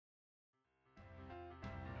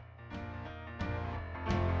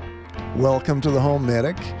Welcome to the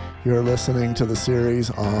HomeMedic. You're listening to the series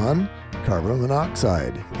on carbon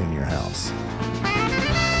monoxide in your house.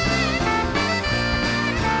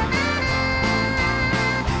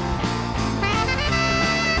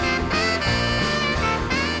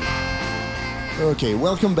 Okay,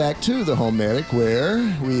 welcome back to the HomeMedic, where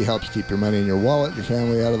we help you keep your money in your wallet, your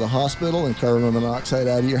family out of the hospital, and carbon monoxide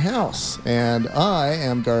out of your house. And I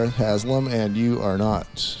am Garth Haslam, and you are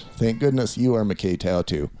not. Thank goodness you are McKay Tao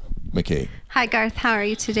too. McKay. Hi, Garth. How are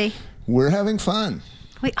you today? We're having fun.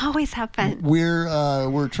 We always have fun.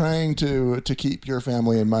 We're trying to keep your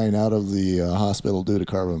family and mine out of the hospital due to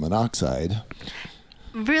carbon monoxide.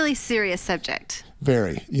 Really serious subject.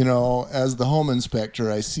 Very. You know, as the home inspector,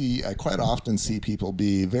 I quite often see people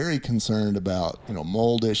be very concerned about,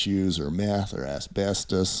 mold issues or meth or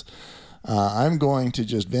asbestos. I'm going to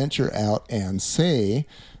just venture out and say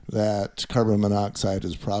that carbon monoxide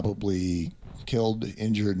has probably killed,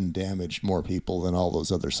 injured, and damaged more people than all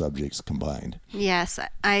those other subjects combined. Yes,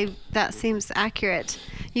 that seems accurate.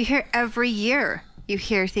 You hear every year, you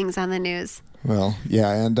hear things on the news. Well,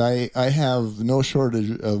 yeah, and I have no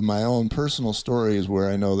shortage of my own personal stories where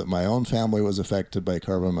I know that my own family was affected by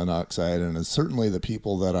carbon monoxide, and it's certainly the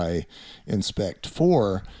people that I inspect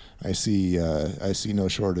for, I see no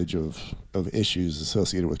shortage of issues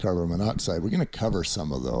associated with carbon monoxide. We're going to cover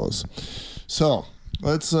some of those. So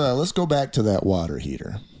let's go back to that water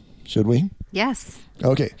heater, should we? Yes.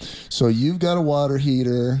 Okay, so you've got a water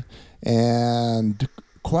heater, and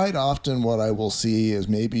quite often what I will see is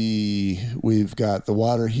maybe we've got the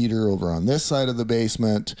water heater over on this side of the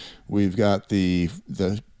basement. We've got the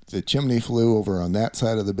chimney flue over on that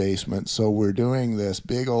side of the basement. So we're doing this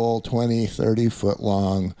big old 20, 30 foot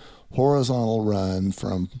long horizontal run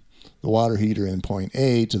from the water heater in point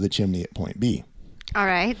A to the chimney at point B. All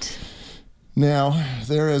right. Now,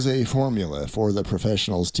 there is a formula for the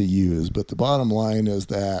professionals to use, but the bottom line is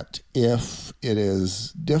that if it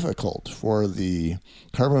is difficult for the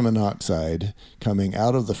carbon monoxide coming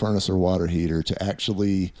out of the furnace or water heater to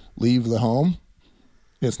actually leave the home,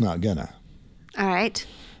 it's not gonna. All right.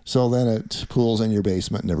 So then it pools in your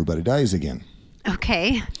basement and everybody dies again.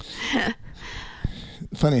 Okay.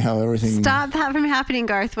 Funny how everything... Stop that from happening,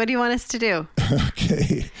 Garth. What do you want us to do?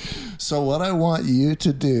 Okay. So what I want you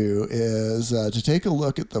to do is to take a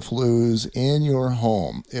look at the flues in your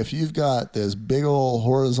home. If you've got this big old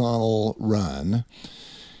horizontal run,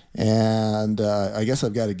 and I guess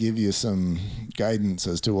I've got to give you some guidance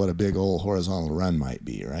as to what a big old horizontal run might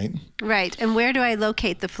be, right? Right. And where do I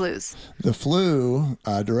locate the flues? The flue,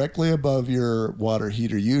 directly above your water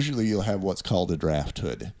heater, usually you'll have what's called a draft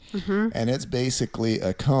hood. Mm-hmm. And it's basically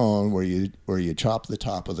a cone where you chop the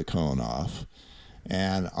top of the cone off.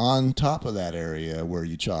 And on top of that area where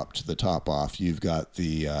you chopped the top off, you've got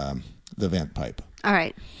the vent pipe. All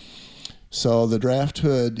right. So the draft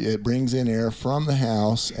hood, it brings in air from the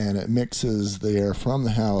house, and it mixes the air from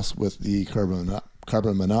the house with the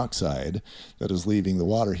carbon monoxide that is leaving the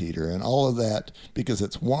water heater. And all of that, because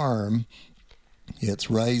it's warm, it's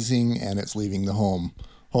rising and it's leaving the home,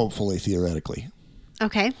 hopefully, theoretically.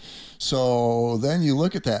 Okay. So then you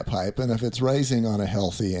look at that pipe, and if it's rising on a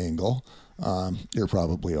healthy angle, you're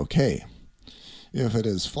probably okay. If it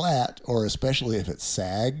is flat, or especially if it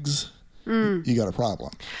sags, you got a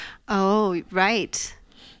problem. Oh, right.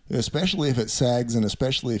 Especially if it sags, and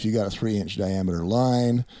especially if you got a 3-inch diameter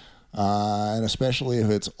line, and especially if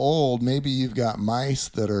it's old, maybe you've got mice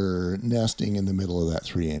that are nesting in the middle of that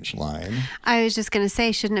 3-inch line. I was just going to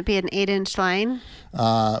say, shouldn't it be an 8-inch line?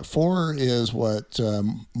 4 is what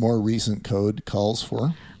more recent code calls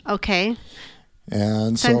for. Okay.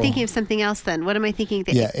 And so I'm thinking of something else then. What am I thinking?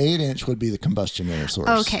 8-inch would be the combustion air source.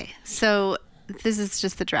 Okay. So this is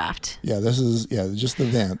just the draft. Yeah, this is just the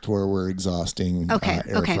vent where we're exhausting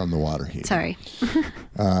air from the water heater. Sorry.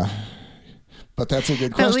 But that's a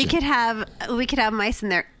good question. But we could have mice in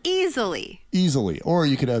there easily. Easily, or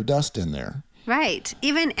you could have dust in there. Right.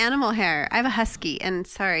 Even animal hair. I have a husky, and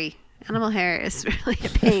animal hair is really a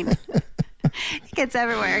pain. It gets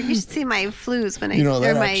everywhere. You should see my flues when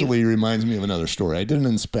that actually reminds me of another story. I did an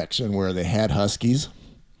inspection where they had huskies.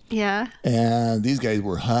 Yeah. And these guys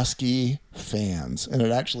were husky fans, and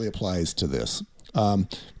it actually applies to this.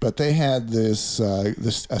 But they had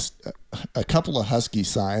a couple of husky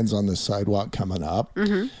signs on the sidewalk coming up,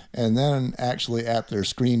 mm-hmm. and then actually at their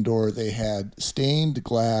screen door they had stained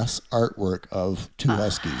glass artwork of 2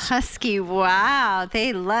 huskies. Husky, wow,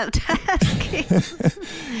 they loved huskies.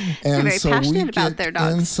 And they're very passionate about their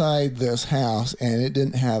dogs. Inside this house, and it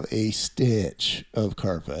didn't have a stitch of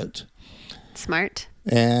carpet. Smart.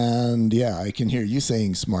 And yeah, I can hear you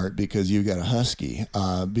saying smart because you've got a husky,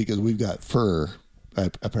 because we've got fur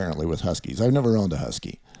apparently with huskies. I've never owned a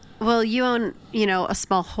husky. Well, you own, a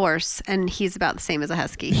small horse, and he's about the same as a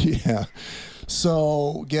husky. Yeah.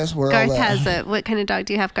 So guess where Garth all that... has what kind of dog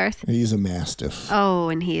do you have, Garth? He's a Mastiff. Oh,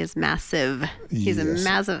 and he is massive. He's a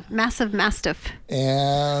massive Mastiff.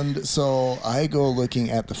 And so I go looking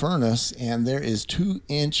at the furnace, and there is 2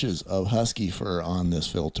 inches of husky fur on this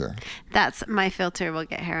filter. That's my filter. We'll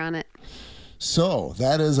get hair on it. So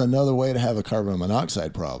that is another way to have a carbon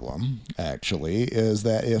monoxide problem, actually, is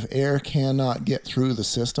that if air cannot get through the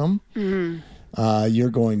system, you're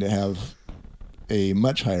going to have a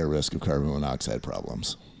much higher risk of carbon monoxide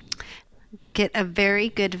problems. Get a very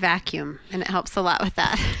good vacuum, and it helps a lot with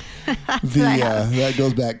that. That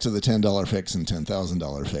goes back to the $10 fix and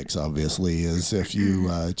 $10,000 fix, obviously, is if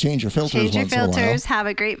you change your filters once in a while. Have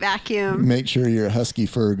a great vacuum. Make sure your husky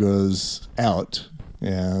fur goes out,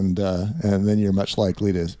 and then you're much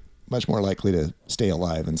more likely to stay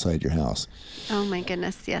alive inside your house. Oh my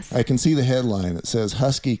goodness, yes. I can see the headline that says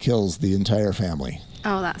husky kills the entire family.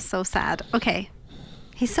 Oh, that's so sad. Okay.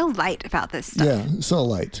 He's so light about this stuff. Yeah, so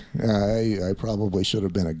light. I probably should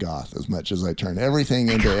have been a goth as much as I turn everything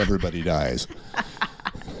into Everybody Dies.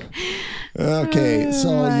 Okay,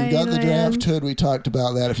 so you've got the draft hood. We talked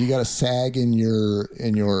about that. If you got a sag in your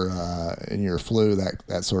flue,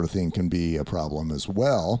 that sort of thing can be a problem as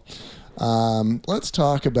well. Let's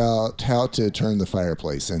talk about how to turn the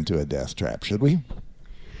fireplace into a death trap, should we?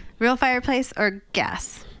 Real fireplace or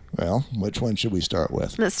gas? Well, which one should we start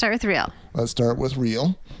with? Let's start with real. Let's start with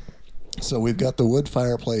real. So we've got the wood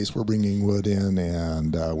fireplace. We're bringing wood in,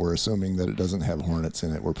 and we're assuming that it doesn't have hornets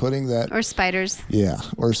in it. We're putting that... Or spiders. Yeah,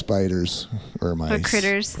 or spiders, or mice. Or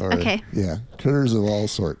critters. Okay. Yeah, critters of all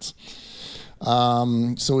sorts.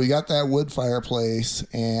 So we got that wood fireplace,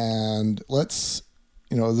 and let's...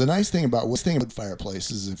 the nice thing about wood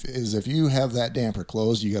fireplace is if you have that damper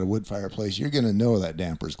closed, you got a wood fireplace, you're going to know that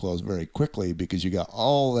damper's closed very quickly because you got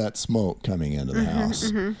all that smoke coming into the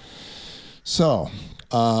house. Mm-hmm. So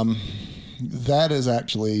that is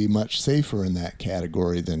actually much safer in that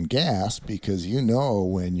category than gas because you know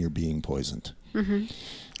when you're being poisoned. Mm-hmm.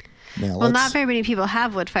 Now, not very many people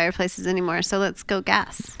have wood fireplaces anymore, so let's go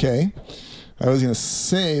gas. Okay. I was going to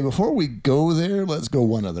say, before we go there, let's go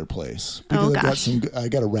one other place. Because I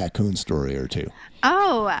got a raccoon story or two.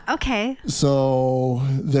 Oh, okay. So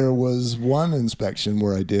there was one inspection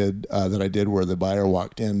where I did where the buyer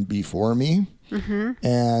walked in before me. Mm-hmm.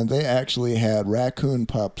 And they actually had raccoon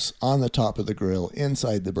pups on the top of the grill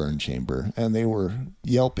inside the burn chamber. And they were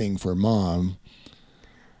yelping for mom.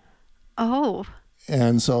 Oh.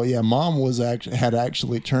 And so, yeah, mom had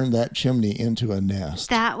actually turned that chimney into a nest.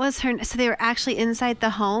 That was her. So they were actually inside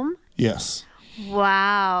the home? Yes.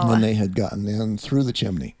 Wow. And they had gotten in through the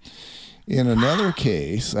chimney. In another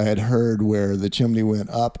case, I had heard where the chimney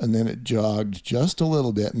went up and then it jogged just a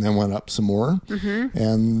little bit and then went up some more. Mm-hmm.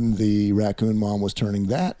 And the raccoon mom was turning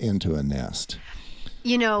that into a nest.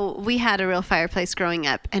 We had a real fireplace growing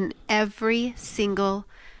up, and every single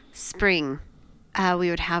spring, we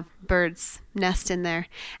would have birds nest in there,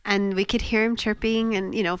 and we could hear them chirping,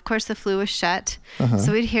 and of course the flue was shut,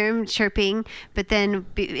 so we'd hear them chirping, but then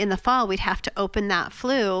in the fall we'd have to open that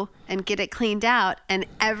flue and get it cleaned out, and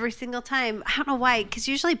every single time, I don't know why, because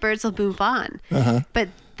usually birds will move on, but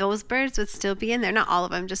those birds would still be in there, not all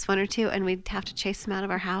of them, just one or two, and we'd have to chase them out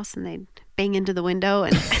of our house, and they'd bang into the window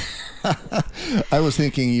and I was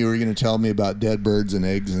thinking you were going to tell me about dead birds and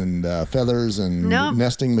eggs and feathers and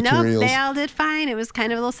nesting materials. Nope, they all did fine. It was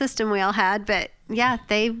kind of a little system we all had, but yeah,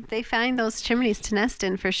 they find those chimneys to nest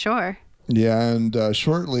in for sure. Yeah, and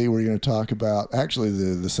shortly we're going to talk about, actually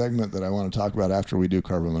the segment that I want to talk about after we do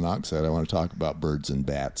carbon monoxide, I want to talk about birds and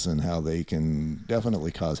bats and how they can definitely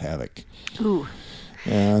cause havoc. Ooh.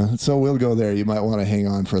 So we'll go there. You might want to hang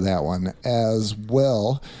on for that one as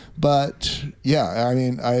well. But yeah, I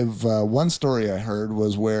mean, one story I heard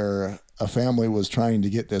was where a family was trying to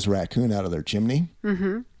get this raccoon out of their chimney.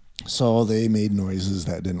 Mm-hmm. So they made noises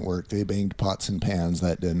that didn't work. They banged pots and pans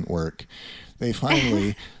that didn't work. They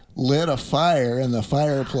finally lit a fire in the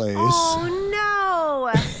fireplace. Oh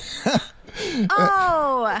no!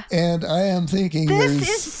 Oh! And I am thinking this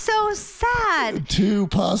is so sad. 2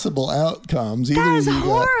 possible outcomes. That is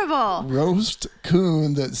horrible. Roast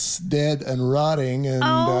coon that's dead and rotting, and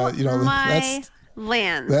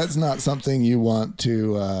that's not something you want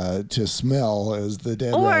to smell as the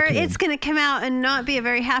dead raccoon. Or it's going to come out and not be a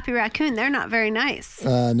very happy raccoon. They're not very nice.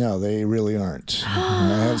 No, they really aren't.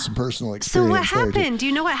 I have some personal experience. So what happened? Do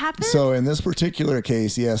you know what happened? So in this particular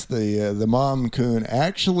case, yes, the mom coon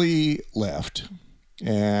actually left.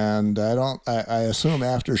 And I assume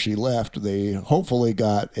after she left, they hopefully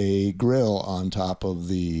got a grill on top of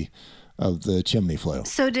the of the chimney flue.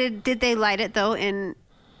 So did they light it though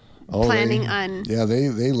planning on? Yeah, they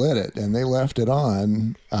lit it and they left it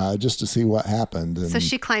on just to see what happened. And so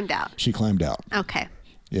she climbed out. She climbed out. Okay.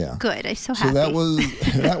 Yeah. Good. I'm so happy. So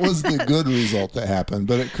that was the good result that happened,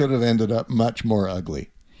 but it could have ended up much more ugly.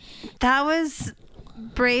 That was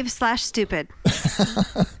brave/stupid.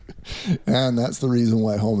 And that's the reason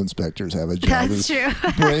why home inspectors have a job. That's true.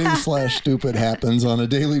 Brave/stupid happens on a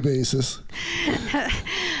daily basis.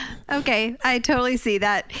 Okay, I totally see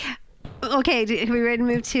that. Okay, are we ready to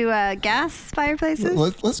move to gas fireplaces?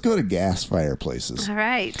 Let's go to gas fireplaces. All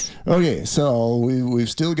right. Okay, so we've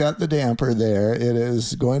still got the damper there. It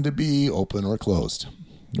is going to be open or closed.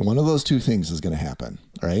 One of those two things is going to happen,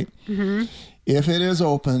 right? Mm-hmm. If it is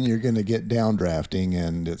open, you're going to get downdrafting,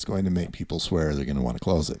 and it's going to make people swear they're going to want to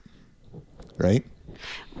close it, right?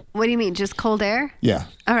 What do you mean, just cold air? Yeah.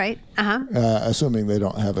 All right. Assuming they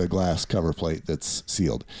don't have a glass cover plate that's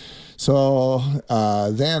sealed. So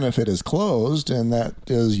then if it is closed, and that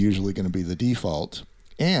is usually going to be the default,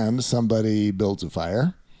 and somebody builds a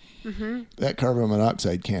fire, mm-hmm. that carbon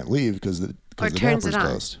monoxide can't leave because the damper's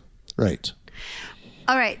closed. Right.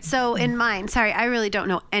 All right. So in mine, sorry, I really don't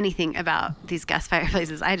know anything about these gas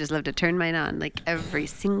fireplaces. I just love to turn mine on like every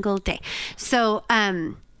single day. So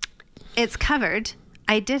it's covered.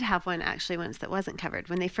 I did have one actually once that wasn't covered.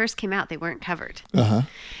 When they first came out, they weren't covered. Uh-huh.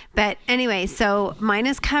 But anyway, so mine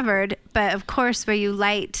is covered, but of course where you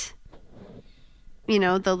light,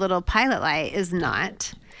 the little pilot light is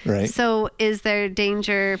not. Right. So is there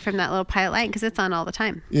danger from that little pilot light? Because it's on all the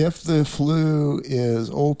time. If the flue is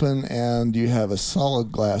open and you have a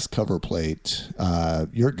solid glass cover plate,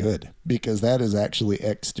 you're good because that is actually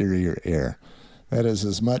exterior air. That is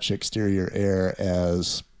as much exterior air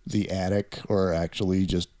as the attic or actually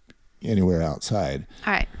just anywhere outside.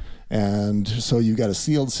 All right. And so you've got a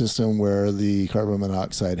sealed system where the carbon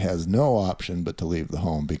monoxide has no option but to leave the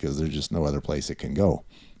home because there's just no other place it can go.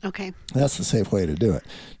 Okay. That's the safe way to do it.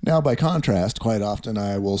 Now, by contrast, quite often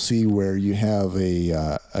I will see where you have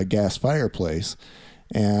a gas fireplace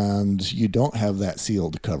and you don't have that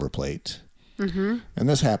sealed cover plate. Mm-hmm. And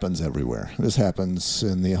this happens everywhere. This happens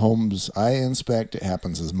in the homes I inspect. It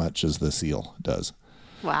happens as much as the seal does.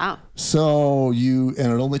 Wow. So and it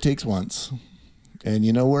only takes once. And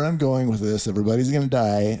you know where I'm going with this. Everybody's going to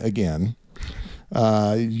die again.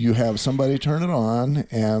 You have somebody turn it on,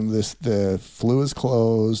 and the flue is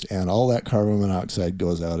closed, and all that carbon monoxide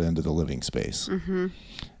goes out into the living space. Mm-hmm.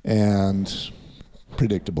 And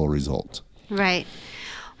predictable result. Right.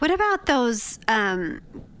 What about those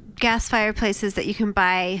gas fireplaces that you can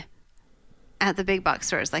buy at the big box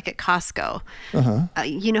stores, like at Costco? Uh-huh.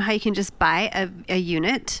 You know how you can just buy a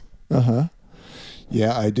unit? Uh-huh.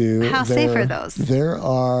 Yeah, I do. How safe are those?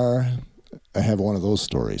 I have one of those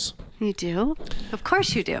stories. You do? Of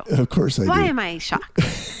course you do. Of course I do. Why am I shocked?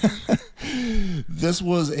 This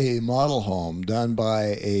was a model home done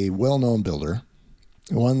by a well-known builder,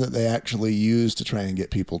 one that they actually used to try and get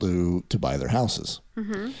people to buy their houses.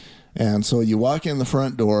 Mm-hmm. And so you walk in the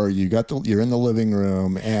front door, you're in the living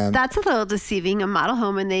room, and that's a little deceiving. A model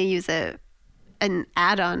home, and they use an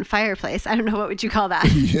add-on fireplace. I don't know, what would you call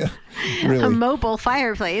that? Yeah, really. A mobile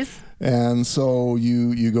fireplace. And so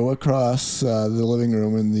you go across the living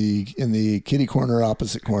room in the kitty corner,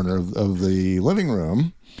 opposite corner of the living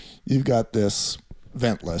room. You've got this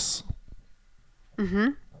ventless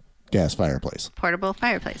gas fireplace. Portable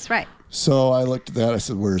fireplace, right. So I looked at that. I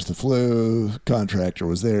said, where's the flue? Contractor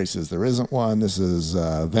was there. He says, there isn't one. This is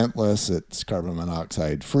ventless. It's carbon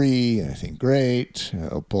monoxide free. And I think, great.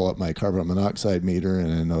 I'll pull up my carbon monoxide meter, and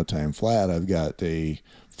in no time flat, I've got a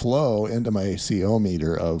flow into my CO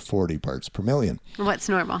meter of 40 parts per million. What's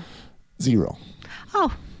normal? 0.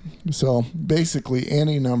 Oh. So basically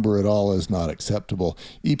any number at all is not acceptable.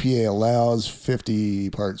 EPA allows 50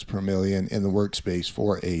 parts per million in the workspace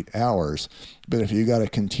for 8 hours. But if you got a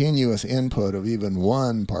continuous input of even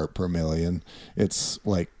 1 part per million, it's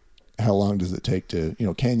like, how long does it take to,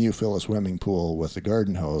 can you fill a swimming pool with a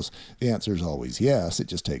garden hose? The answer is always yes. It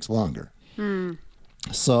just takes longer.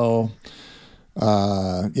 So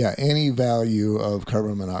any value of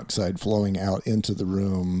carbon monoxide flowing out into the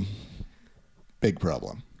room, big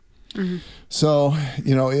problem. Mm-hmm. So,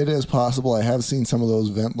 it is possible. I have seen some of those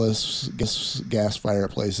ventless gas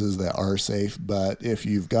fireplaces that are safe, but if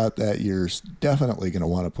you've got that, you're definitely going to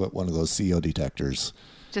want to put one of those CO detectors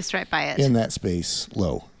just right by it in that space,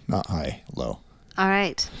 low, not high, low. All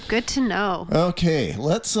right. Good to know. Okay.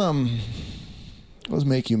 Let's Let's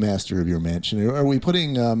make you master of your mansion. Are we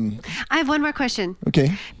putting... I have one more question.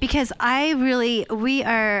 Okay. Because we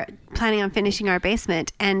are planning on finishing our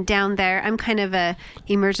basement, and down there, I'm kind of a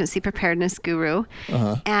emergency preparedness guru.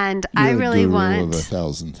 And You're I really a guru want... of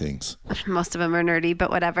 1,000 things. Most of them are nerdy, but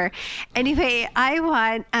whatever. Anyway, I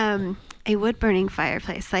want a wood-burning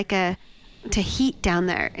fireplace, like to heat down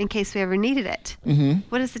there in case we ever needed it. Mm-hmm.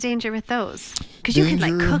 What is the danger with those? Because you can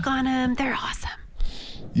like cook on them. They're awesome.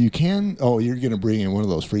 You can. Oh, you're going to bring in one of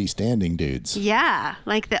those freestanding dudes. Yeah,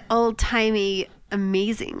 like the old-timey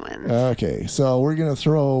amazing ones. Okay, so we're going to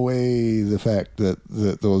throw away the fact that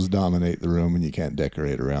those dominate the room and you can't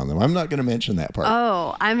decorate around them. I'm not going to mention that part.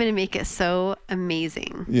 Oh, I'm going to make it so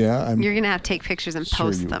amazing. Yeah, you're going to have to take pictures and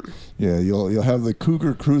post them. Yeah, you'll have the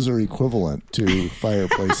Cougar Cruiser equivalent to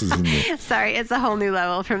fireplaces in the... Sorry, it's a whole new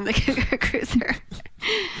level from the Cougar Cruiser.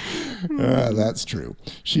 That's true.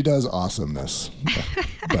 She does awesomeness,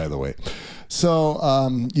 by the way. So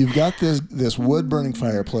you've got this wood burning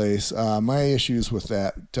fireplace. My issues with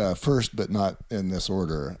that, first but not in this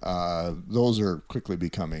order, those are quickly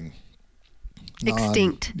becoming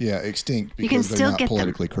extinct. Extinct because you can still they're not get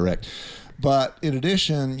politically correct. But in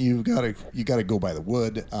addition, you got to go by the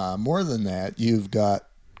wood. More than that, you've got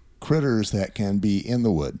critters that can be in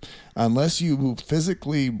the wood. Unless you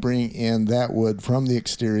physically bring in that wood from the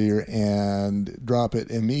exterior and drop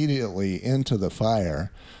it immediately into the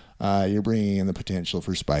fire, you're bringing in the potential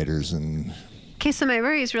for spiders and... Okay, so my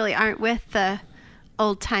worries really aren't with the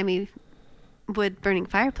old-timey wood-burning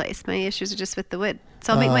fireplace. My issues are just with the wood.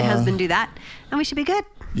 So I'll make my husband do that, and we should be good.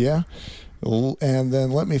 Yeah. And then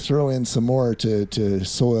let me throw in some more to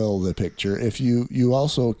soil the picture. If you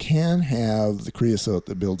also can have the creosote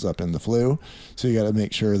that builds up in the flue, so you got to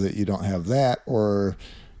make sure that you don't have that, or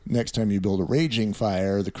next time you build a raging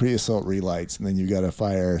fire, the creosote relights, and then you got a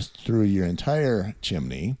fire through your entire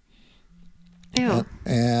chimney. Ew.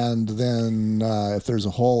 And then if there's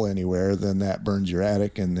a hole anywhere, then that burns your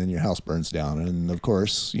attic, and then your house burns down. And of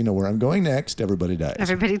course, you know where I'm going next. Everybody dies.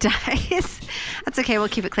 Everybody dies. That's okay. We'll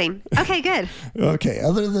keep it clean. Okay, good. Okay.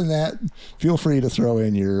 Other than that, feel free to throw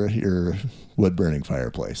in your wood burning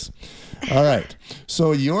fireplace. All right.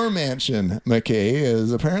 So your mansion, McKay,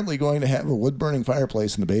 is apparently going to have a wood burning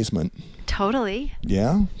fireplace in the basement. Totally.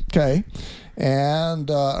 Yeah. Okay.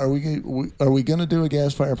 And are we going to do a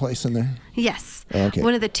gas fireplace in there? Yes. Okay.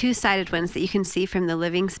 One of the two-sided ones that you can see from the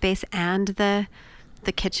living space and the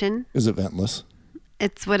kitchen. Is it ventless?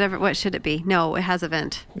 It's whatever. What should it be? No, it has a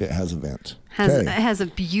vent. It has a vent. It has a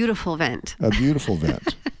beautiful vent. A beautiful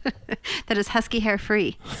vent. That is husky hair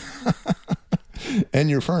free. And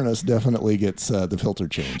your furnace definitely gets the filter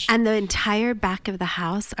changed. And the entire back of the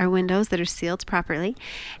house are windows that are sealed properly.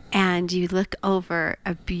 And you look over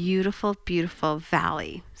a beautiful, beautiful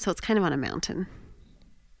valley. So it's kind of on a mountain.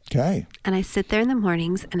 Okay. And I sit there in the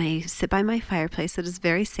mornings and I sit by my fireplace that is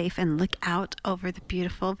very safe and look out over the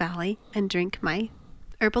beautiful valley and drink my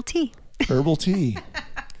herbal tea. Herbal tea.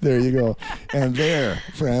 There you go. And there,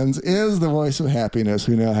 friends, is the voice of happiness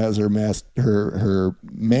who now has her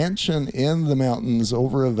mansion in the mountains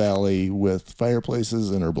over a valley with fireplaces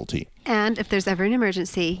and herbal tea. And if there's ever an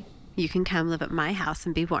emergency, you can come live at my house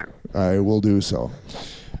and be warm. I will do so.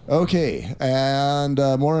 Okay, and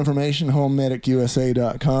more information,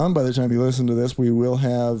 HomeMedicUSA.com. By the time you listen to this, we will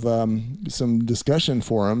have some discussion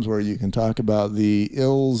forums where you can talk about the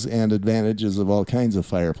ills and advantages of all kinds of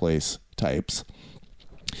fireplace types.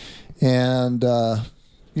 And,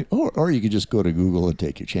 or you could just go to Google and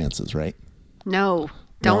take your chances, right? No,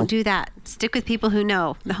 don't do that. Stick with people who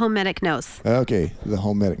know. The HomeMedic knows. Okay, the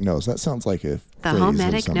HomeMedic knows. That sounds like a The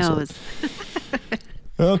HomeMedic knows.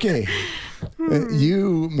 Okay.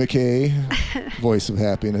 You, McKay, voice of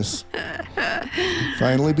happiness,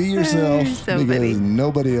 finally be yourself so because funny.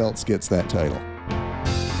 Nobody else gets that title.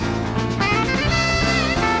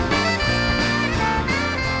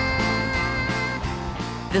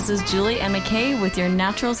 This is Julie and McKay with your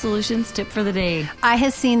Natural Solutions tip for the day. I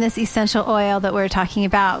have seen this essential oil that we're talking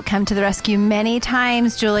about come to the rescue many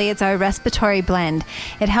times, Julie. It's our respiratory blend.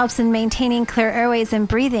 It helps in maintaining clear airways and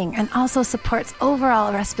breathing and also supports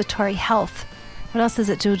overall respiratory health. What else is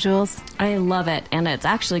it, Jules? I love it, and it's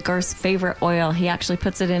actually Garth's favorite oil. He actually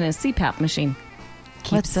puts it in his CPAP machine.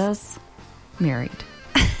 Keeps us married.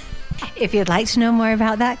 If you'd like to know more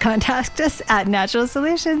about that, contact us at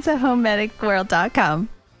naturalsolutions@homemedicworld.com.